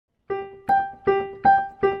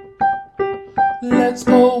Let's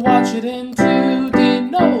go watch it in 2D.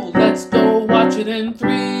 No, let's go watch it in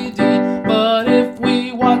 3D. But if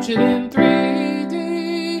we watch it in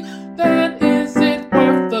 3D, then is it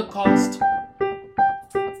worth the cost?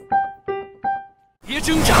 别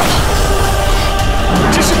挣扎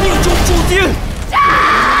了，这是命中注定。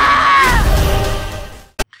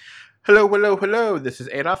Hello, hello, hello. This is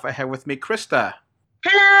Adolf. I have with me Krista.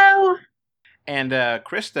 Hello! And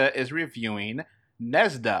Krista is reviewing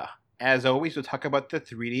Nezda. As always, we'll talk about the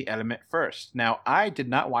 3D element first. Now, I did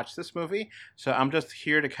not watch this movie, so I'm just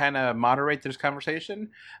here to kind of moderate this conversation.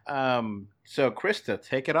 So, Krista,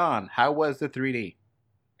 take it on. How was the 3D?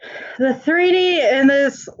 The 3D in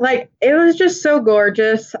this, it was just so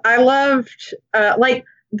gorgeous. I loved,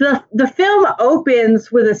 the film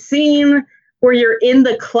opens with a scene where you're in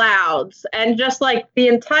the clouds, and just, the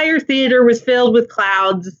entire theater was filled with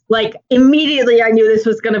clouds. Immediately I knew this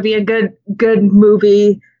was going to be a good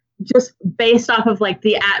movie, just based off of,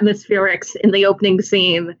 the atmospherics in the opening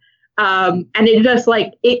scene. And it just,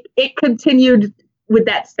 it continued with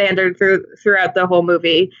that standard throughout the whole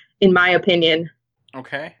movie, in my opinion.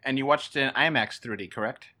 Okay, and you watched it in IMAX 3D,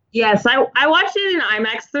 correct? Yes, I watched it in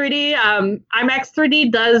IMAX 3D. IMAX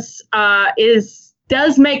 3D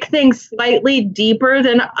does make things slightly deeper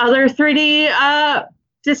than other 3D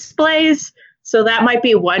displays, so that might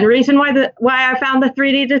be one reason why I found the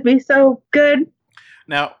 3D to be so good.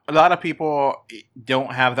 Now, a lot of people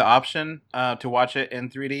don't have the option to watch it in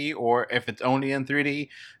 3D, or if it's only in 3D.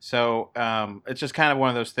 So it's just kind of one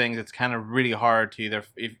of those things. It's kind of really hard to either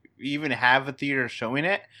if even have a theater showing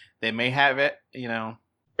it. They may have it,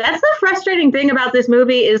 That's the frustrating thing about this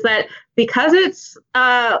movie, is that because it's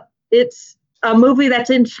a movie that's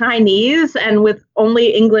in Chinese and with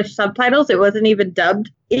only English subtitles, it wasn't even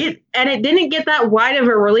dubbed. It didn't get that wide of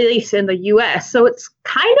a release in the US, so it's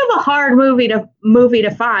kind of a hard movie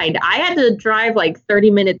to find. I had to drive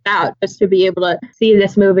 30 minutes out just to be able to see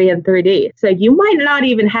this movie in 3D. So you might not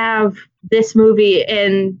even have this movie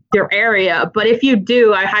in your area, but if you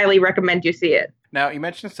do, I highly recommend you see it. Now, you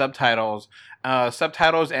mentioned subtitles.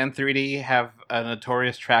 Subtitles and 3D have a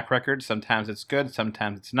notorious track record. Sometimes it's good,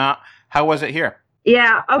 sometimes it's not. How was it here?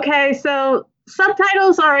 Yeah, okay, so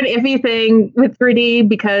subtitles are an iffy thing with 3D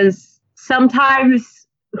because sometimes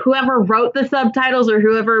whoever wrote the subtitles or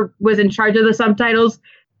whoever was in charge of the subtitles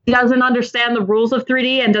doesn't understand the rules of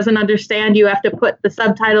 3D and doesn't understand you have to put the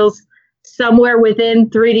subtitles somewhere within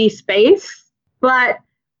 3D space. But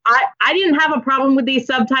I didn't have a problem with these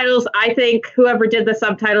subtitles. I think whoever did the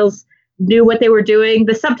subtitles knew what they were doing.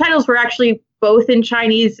 The subtitles were actually both in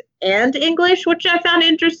Chinese and English, which I found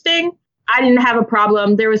interesting. I didn't have a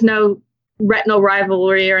problem. There was no retinal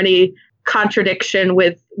rivalry or any contradiction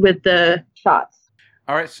with the shots.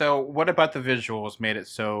 All right, so what about the visuals made it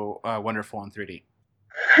so wonderful in 3D?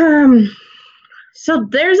 So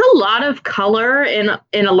there's a lot of color in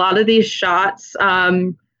a lot of these shots.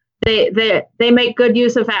 They make good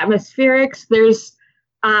use of atmospherics. There's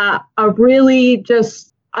a really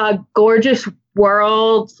just a gorgeous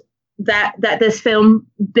world that this film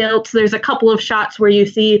built. There's a couple of shots where you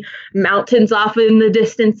see mountains off in the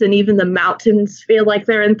distance, and even the mountains feel like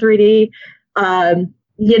they're in 3D. And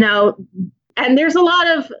there's a lot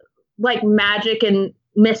of magic and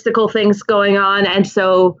mystical things going on, and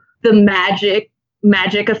so the magic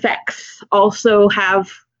effects also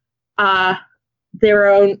have their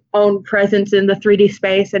own presence in the 3D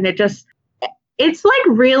space, and it's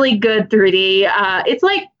really good 3D. It's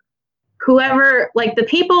whoever, the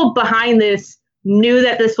people behind this knew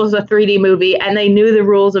that this was a 3D movie, and they knew the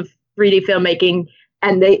rules of 3D filmmaking,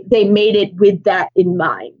 and they made it with that in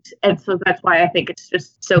mind. And so that's why I think it's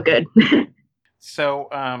just so good. So,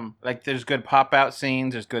 there's good pop-out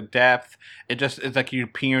scenes, there's good depth. It's like you're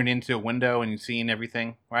peering into a window and you're seeing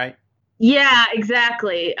everything, right? Yeah,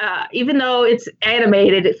 exactly. Even though it's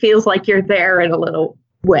animated, it feels like you're there in a little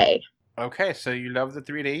way. Okay, so you love the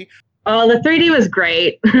 3D? Oh, the 3D was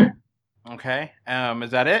great. Okay.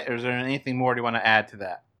 Is that it? Or is there anything more you want to add to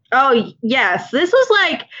that? Oh, yes. This is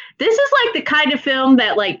the kind of film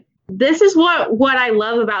that this is what I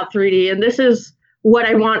love about 3D, and this is what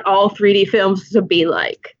I want all 3D films to be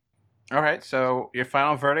like. All right. So your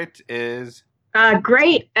final verdict is?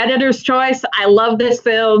 Great. Editor's choice. I love this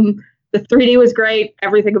film. The 3D was great.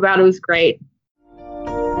 Everything about it was great.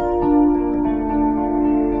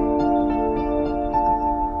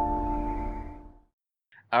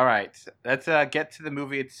 All right. Let's get to the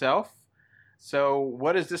movie itself. So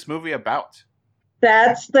what is this movie about?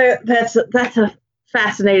 That's a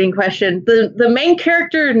fascinating question. The main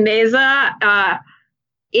character, Neza,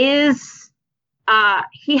 is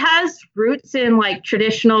he has roots in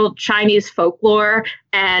traditional Chinese folklore,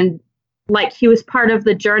 and like he was part of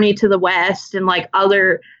the Journey to the West and like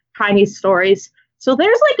other Chinese stories. So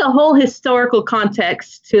there's like a whole historical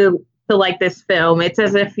context to like this film. It's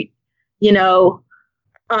as if, you know,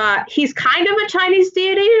 he's kind of a Chinese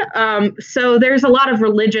deity. So there's a lot of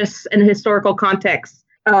religious and historical context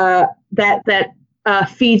that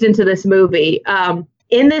feeds into this movie.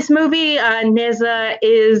 In this movie, Neza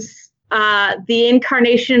is the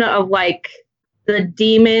incarnation of like the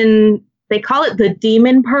demon. They call it the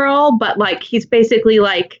demon pearl, but like he's basically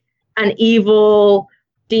like an evil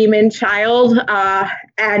demon child.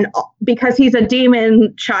 And because he's a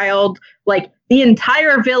demon child, like the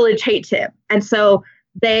entire village hates him. And so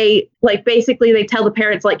they like basically they tell the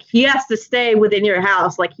parents like he has to stay within your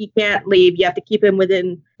house, like he can't leave, you have to keep him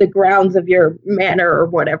within the grounds of your manor or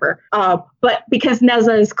whatever. But because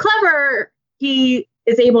Neza is clever, he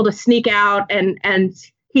is able to sneak out and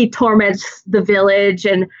he torments the village.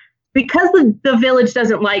 And because the village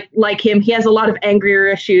doesn't like him, he has a lot of anger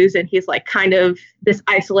issues, and he's like kind of this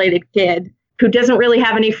isolated kid who doesn't really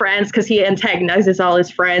have any friends because he antagonizes all his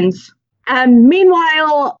friends. And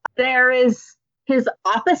meanwhile, there is his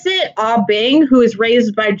opposite, Ah Bing, who is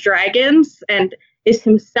raised by dragons and is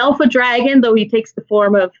himself a dragon, though he takes the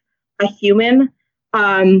form of a human.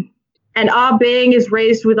 And Ah Bing is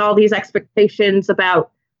raised with all these expectations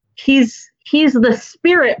about he's the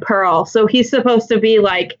spirit pearl, so he's supposed to be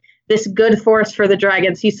like this good force for the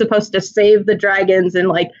dragons. He's supposed to save the dragons, and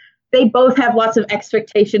like they both have lots of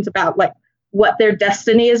expectations about like what their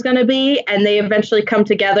destiny is going to be, and they eventually come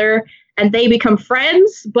together and they become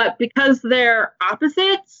friends. But because they're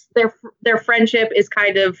opposites, their friendship is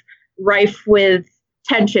kind of rife with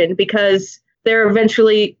tension because they're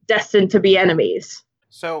eventually destined to be enemies.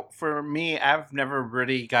 So for me, I've never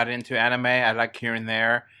really got into anime. I like here and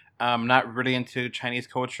there. Not really into Chinese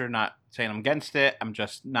culture. Not saying I'm against it. I'm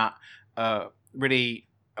just not really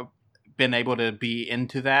been able to be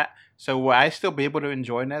into that. So will I still be able to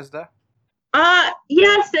enjoy Nezda?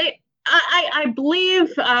 Yes, I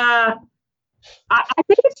believe. I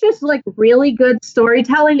think it's just like really good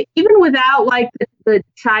storytelling, even without like the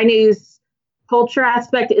Chinese culture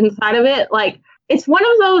aspect inside of it. Like it's one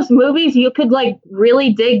of those movies you could like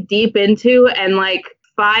really dig deep into and like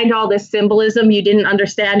find all this symbolism you didn't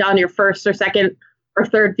understand on your first or second or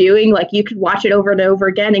third viewing. Like you could watch it over and over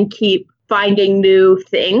again and keep finding new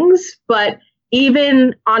things. But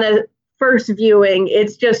even on a first viewing,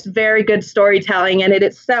 it's just very good storytelling, and it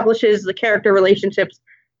establishes the character relationships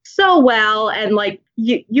so well, and like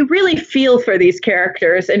you really feel for these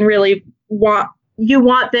characters and really want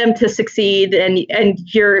them to succeed, and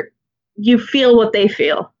you feel what they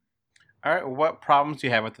feel. All right, what problems do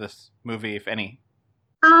you have with this movie, if any?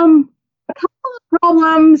 A couple of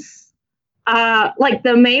problems. Like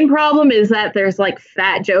the main problem is that there's like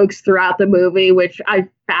fat jokes throughout the movie, which I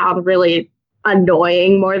found really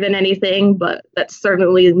annoying more than anything, but that's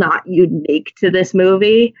certainly not unique to this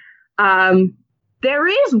movie. There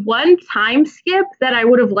is one time skip that I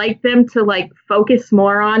would have liked them to like focus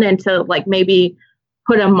more on and to like maybe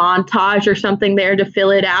put a montage or something there to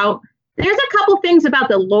fill it out. There's a couple things about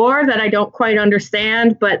the lore that I don't quite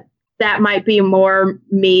understand, but that might be more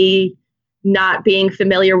me not being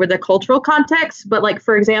familiar with the cultural context. But like,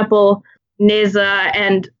 for example, Neza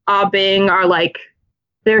and Ah Bing are like,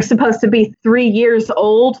 they're supposed to be 3 years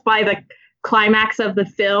old by the climax of the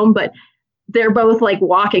film, but they're both like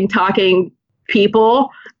walking, talking people.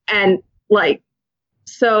 And like,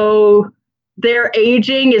 so their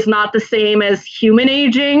aging is not the same as human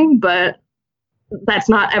aging, but that's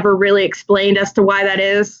not ever really explained as to why that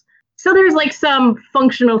is. So there's like some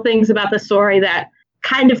functional things about the story that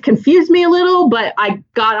kind of confused me a little, but I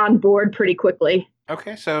got on board pretty quickly.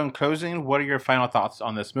 Okay, so in closing, what are your final thoughts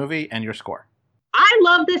on this movie and your score? I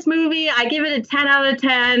love this movie. I give it a 10 out of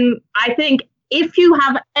 10. I think if you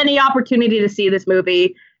have any opportunity to see this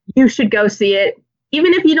movie, you should go see it.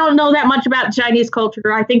 Even if you don't know that much about Chinese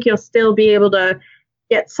culture, I think you'll still be able to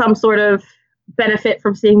get some sort of benefit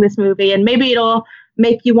from seeing this movie. And maybe it'll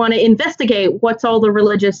make you want to investigate what's all the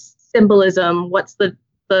religious symbolism, what's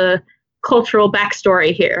the cultural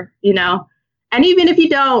backstory here, you know? And even if you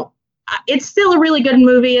don't, it's still a really good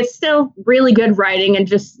movie. It's still really good writing and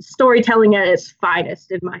just storytelling at its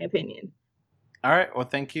finest, in my opinion. All right. Well,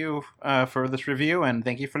 thank you for this review, and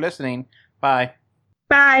thank you for listening. Bye.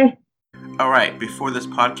 Bye. All right. Before this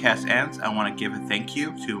podcast ends, I want to give a thank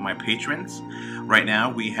you to my patrons. Right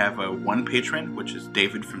now, we have one patron, which is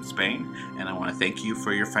David from Spain, and I want to thank you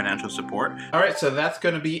for your financial support. All right. So that's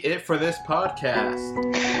going to be it for this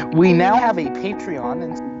podcast. We now have a Patreon,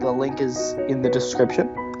 and the link is in the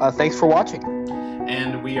description. Thanks for watching.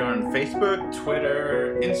 And we are on Facebook,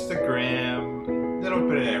 Twitter, Instagram, don't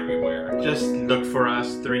put it everywhere. Just look for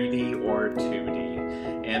us 3D or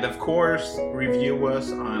 2D. And of course, review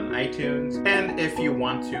us on iTunes. And if you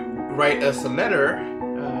want to write us a letter,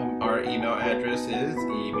 our email address is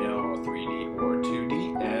email3dortwo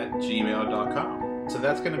d@gmail.com. So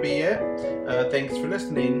that's going to be it. Thanks for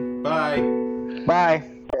listening. Bye. Bye.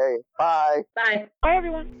 Hey, bye. Bye. Bye, everyone.